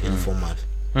are called informal.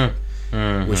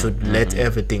 We should let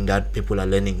everything that people are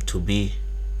learning to be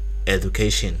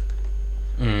education.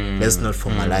 Let's not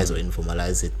formalize or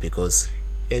informalize it, because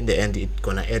in the end it's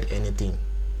gonna add anything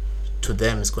to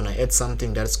them. It's gonna add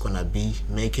something that's gonna be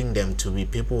making them to be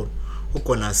people who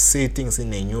gonna see things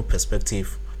in a new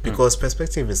perspective, because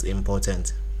perspective is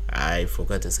important. I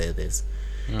forgot to say this.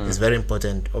 It's very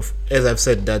important. As I've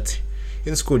said, that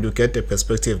in school you get the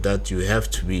perspective that you have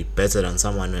to be better than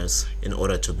someone else in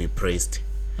order to be praised.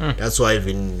 That's why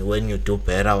even when you do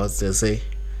better, what they say,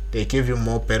 they give you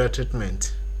more better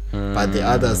treatment, but the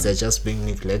others, they're just being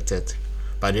neglected.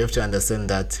 But you have to understand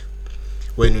that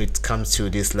when it comes to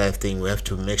this life thing, we have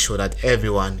to make sure that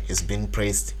everyone is being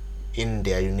praised in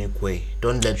their unique way.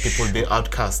 Don't let people be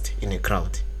outcast in a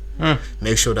crowd.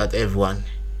 Make sure that everyone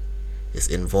is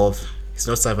involved. It's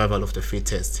not survival of the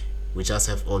fittest. We just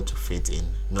have all to fit in.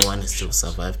 No one is to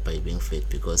survive by being fit,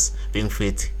 because being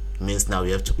fit means now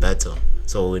we have to battle.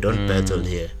 So we don't battle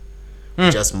here.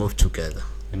 We just move together.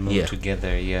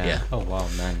 Together. Oh wow,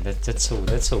 man, that's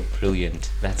so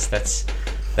brilliant.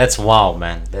 That's wow,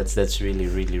 man. That's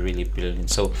really brilliant.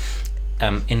 So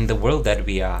in the world that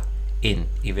we are in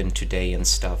even today and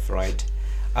stuff, right,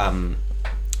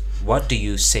 what do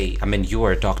you say? I mean, you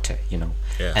are a doctor,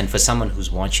 and for someone who's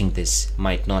watching this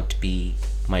might not be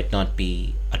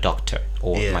a doctor,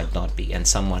 or might not be, and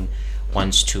someone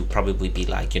wants to probably be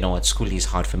like, school is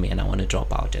hard for me and I want to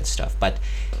drop out and stuff, but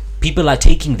people are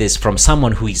taking this from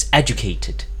someone who is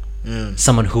educated,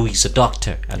 someone who is a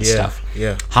doctor and stuff.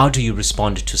 How do you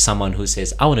respond to someone who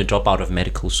says, I want to drop out of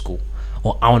medical school,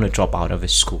 or I want to drop out of a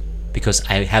school because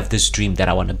I have this dream that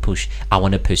I want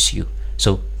to pursue?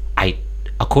 So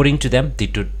according to them,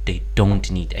 they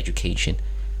don't need education.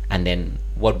 And then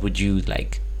what would you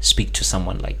speak to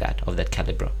someone like that, of that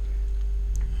caliber?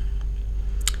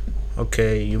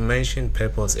 Okay, you mentioned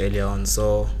purpose earlier on,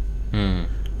 so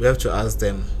we have to ask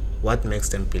them what makes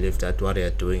them believe that what they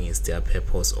are doing is their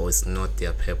purpose or is not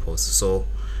their purpose. So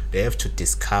they have to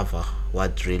discover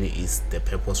what really is the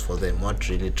purpose for them, what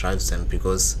really drives them,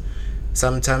 because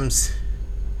sometimes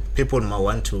people might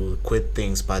want to quit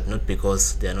things, but not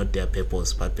because they are not their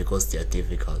purpose, but because they are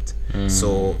difficult.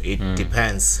 So it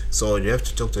depends. So you have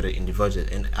to talk to the individual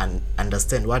and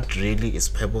understand what really is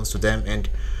purpose to them, and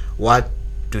what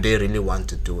do they really want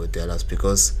to do with their lives,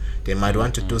 because they might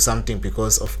want to do something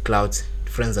because of clout.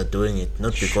 Friends are doing it,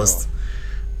 not because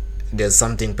there's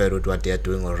something bad with what they are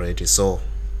doing already. So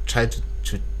try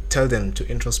to tell them to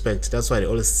introspect. That's why they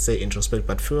always say introspect,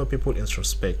 but fewer people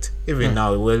introspect. Even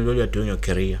now, when you're doing your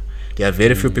career, there are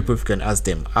very few people you can ask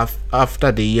them,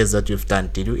 after the years that you've done,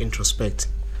 did you introspect?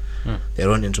 They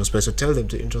don't introspect. So tell them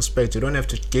to introspect. You don't have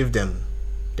to give them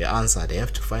the answer. They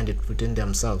have to find it within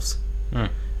themselves.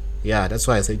 Yeah, that's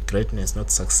why I said greatness,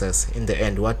 not success. In the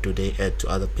end, what do they add to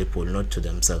other people, not to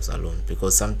themselves alone?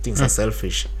 Because some things are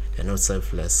selfish, they're not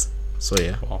selfless. So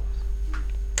yeah. Wow.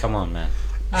 Come on, man.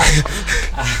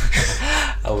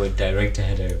 Our director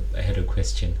had a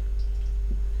question.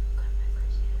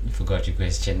 You forgot your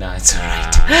question. Nah, it's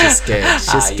alright. She's scared.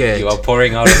 She's scared. You are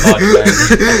pouring out a lot, man.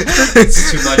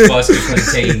 It's too much for us to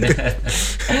contain. He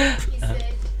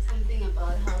said something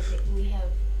about how we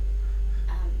have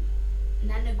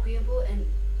non-agreeable and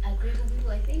agreeable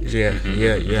people, I think. Yeah.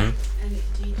 And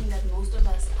do you think that most of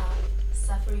us are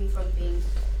suffering from being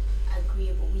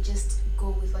agreeable? We just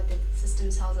go with what the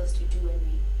system tells us to do, and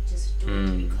we just do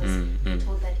it because we're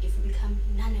told that if we become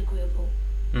non-agreeable,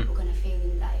 we're gonna fail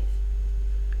in life.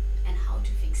 And how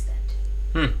to fix that?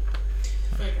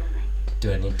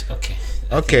 Do I need? Okay.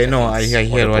 Okay, no, I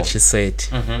hear what she said.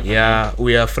 Yeah,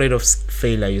 we are afraid of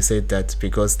failure. You said that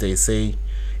because they say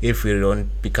if we don't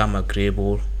become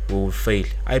agreeable, we will fail.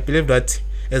 I believe that,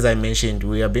 as I mentioned,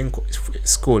 we are being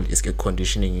school is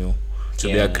conditioning you to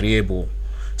be agreeable.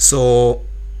 So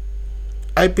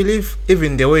I believe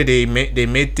even the way they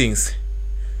made things,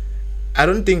 I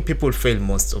don't think people fail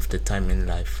most of the time in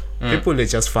life. People, they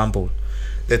just fumble.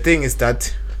 The thing is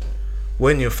that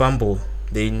when you fumble,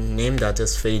 they name that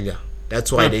as failure.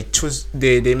 That's why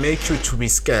they make you to be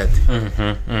scared.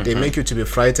 They make you to be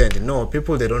frightened. No,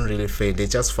 people, they don't really fail. They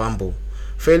just fumble.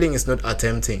 Failing is not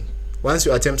attempting. Once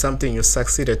you attempt something, you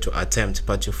succeeded to attempt,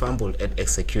 but you fumbled at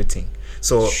executing.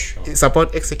 So it's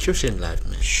about execution, life,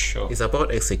 man. It's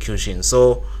about execution.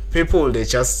 So people, they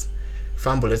just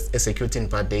fumble at executing,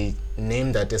 but they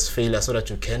name that as failure so that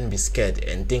you can be scared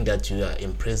and think that you are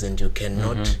imprisoned. You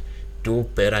cannot do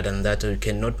better than that, or you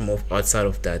cannot move outside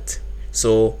of that.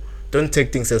 So don't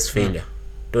take things as failure.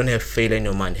 Don't have failure in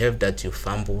your mind. Have that you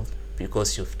fumbled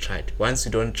because you've tried. Once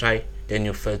you don't try, then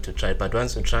you fail to try. But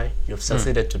once you try, you've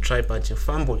succeeded to try, but you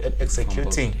fumbled at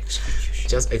executing.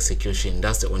 Just execution.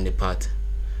 That's the only part.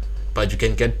 But you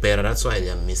can get better. That's why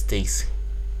there are mistakes.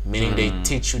 Meaning they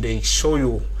teach you, they show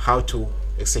you how to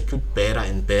execute better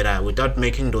and better. Without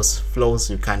making those flaws,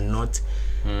 you cannot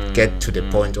get to the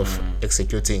point of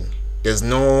executing. There's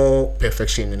no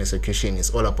perfection in execution.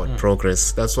 It's all about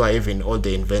progress. That's why even all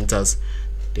the inventors,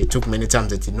 they took many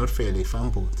times, they did not fail, they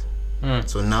fumbled.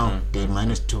 So now they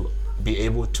managed to be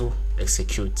able to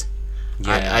execute.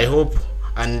 I hope,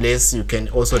 unless you can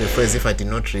also rephrase, if I did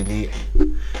not really,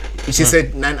 she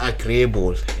said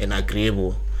non-agreeable and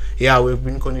agreeable. Yeah, we've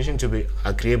been conditioned to be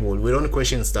agreeable. We don't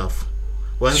question stuff.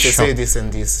 Once they say this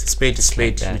and this, spade is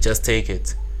spade, we just take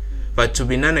it. But to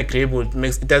be non-agreeable,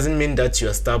 it doesn't mean that you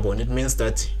are stubborn. It means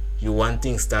that you want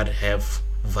things that have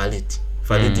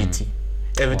validity.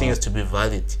 Everything has to be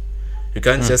valid. You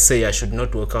can't just say, I should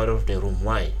not walk out of the room.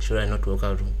 Why should I not walk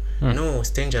out of the room? No, it's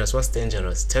dangerous. What's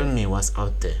dangerous? Tell me what's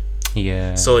out there.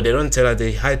 Yeah. So they don't tell us,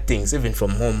 they hide things, even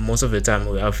from home. Most of the time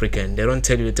we're African. They don't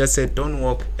tell you, they just say, don't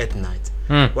walk at night.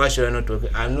 Why should I not walk?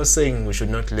 I'm not saying we should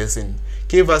not listen.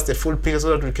 Give us the full picture so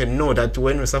that we can know that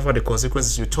when we suffer the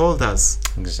consequences, you told us.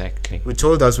 Exactly. We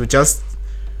told us,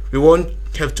 we won't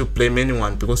have to blame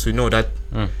anyone because we know that.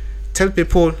 Tell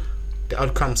people the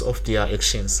outcomes of their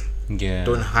actions. Yeah.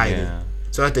 Don't hide it.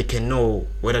 So that they can know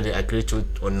whether they agree to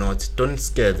it or not. Don't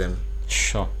scare them.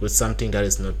 Sure. With something that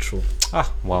is not true.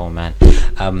 Wow, man.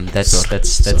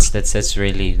 That's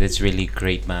really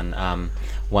great, man.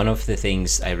 One of the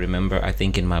things I remember, I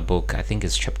think in my book, I think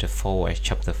it's chapter 4 or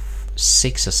chapter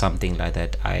 6 or something like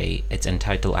that, it's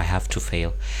entitled I Have to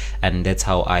Fail, and that's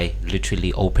how I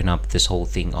literally open up this whole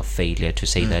thing of failure to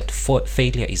say that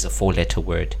failure is a 4-letter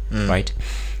word, right?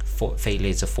 Failure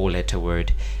is a 4-letter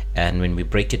word, and when we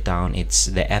break it down, it's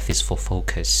the F is for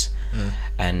focus,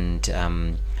 and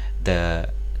the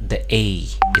A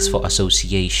is for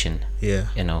association,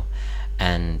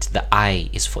 and the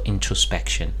I is for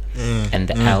introspection, and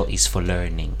the L is for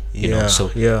learning. You know,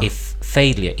 so if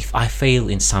I fail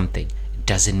in something, it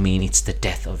doesn't mean it's the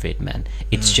death of it, man.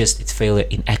 It's just it's failure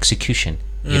in execution.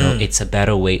 You know, it's a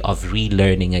better way of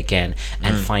relearning again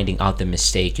and finding out the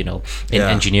mistake. You know, in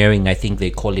engineering, I think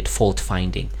they call it fault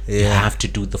finding. You have to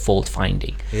do the fault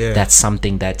finding. That's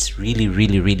something that's really,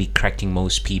 really, really cracking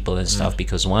most people and stuff,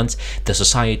 because once the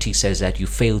society says that you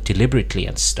failed deliberately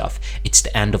and stuff, it's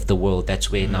the end of the world.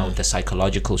 That's where now the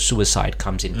psychological suicide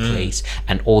comes in place,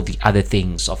 and all the other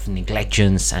things of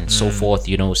negligence and so forth,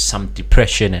 you know, some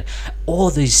depression and all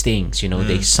these things, you know,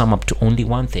 they sum up to only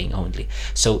one thing only.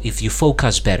 So if you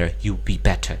focus better, you'll be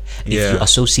better. If you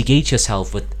associate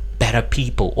yourself with better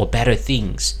people or better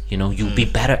things, you know, you'll be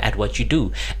better at what you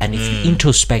do. And if you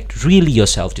introspect really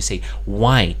yourself to say,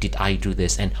 why did I do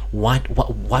this, and what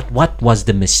was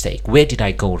the mistake, where did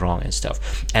I go wrong and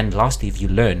stuff, and lastly, if you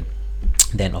learn,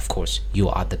 then of course you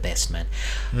are the best, man.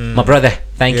 My brother,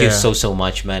 thank you so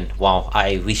much, man. Wow,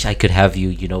 I wish I could have you,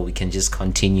 you know, we can just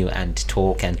continue and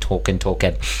talk and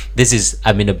this is,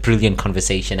 I mean, a brilliant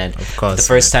conversation. And of course, the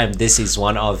first time, this is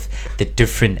one of the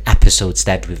different episodes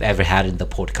that we've ever had in the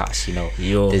podcast, you know.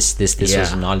 This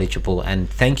was knowledgeable, and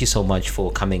thank you so much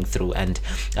for coming through. And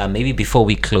maybe before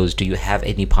we close, do you have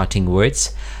any parting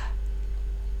words?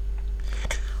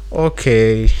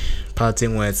 Okay,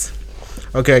 parting words.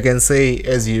 Okay, I can say,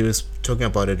 as you talking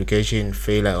about education,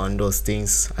 failure on those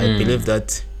things, I believe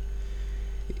that,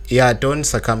 don't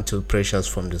succumb to pressures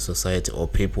from the society or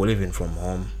people, even from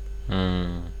home.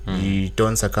 You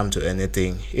don't succumb to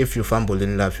anything. If you fumble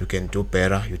in life, you can do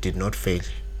better. You did not fail.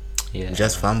 You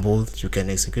just fumbled, you can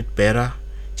execute better.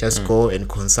 Just go and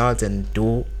consult and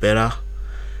do better.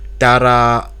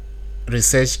 Thorough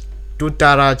research, do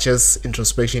thorough just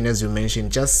introspection, as you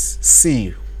mentioned. Just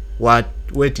see where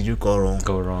did you go wrong.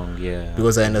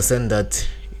 Because I understand that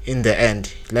in the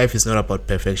end, life is not about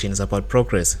perfection, it's about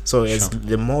progress. So as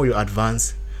the more you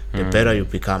advance, the better you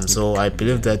become. So I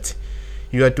believe that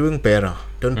you are doing better.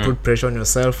 Don't put pressure on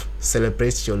yourself.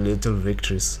 Celebrate your little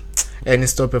victories. Any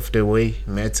step of the way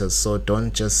matters, so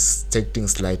don't just take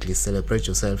things lightly. Celebrate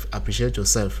yourself, appreciate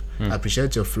yourself,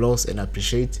 appreciate your flaws, and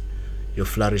appreciate your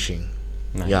flourishing.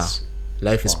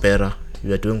 Life is better.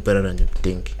 You are doing better than you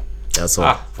think. That's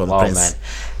all from Prince. Man.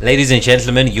 Ladies and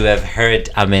gentlemen, you have heard,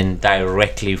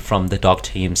 directly from the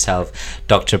doctor himself,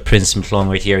 Dr. Prince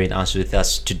Mhlongo, here with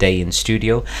us today in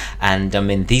studio. And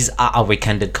these are our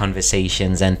candid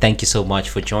conversations, and thank you so much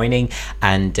for joining.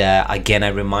 And again, I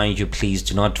remind you, please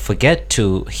do not forget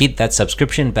to hit that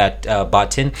subscription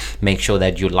button. Make sure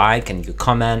that you like and you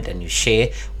comment and you share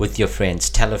with your friends.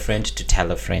 Tell a friend to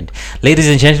tell a friend. Ladies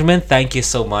and gentlemen, thank you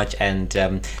so much.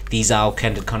 And these are our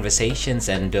candid conversations,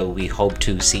 and we hope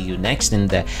to see you next in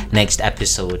the next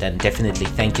episode. And definitely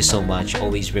thank you so much.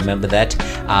 Always remember that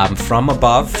from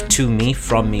above to me,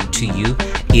 from me to you,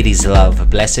 it is love.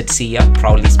 Blessed Sia,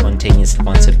 proudly spontaneous,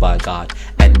 sponsored by God.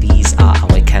 And these are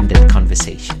our candid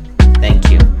conversations.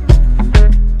 Thank you.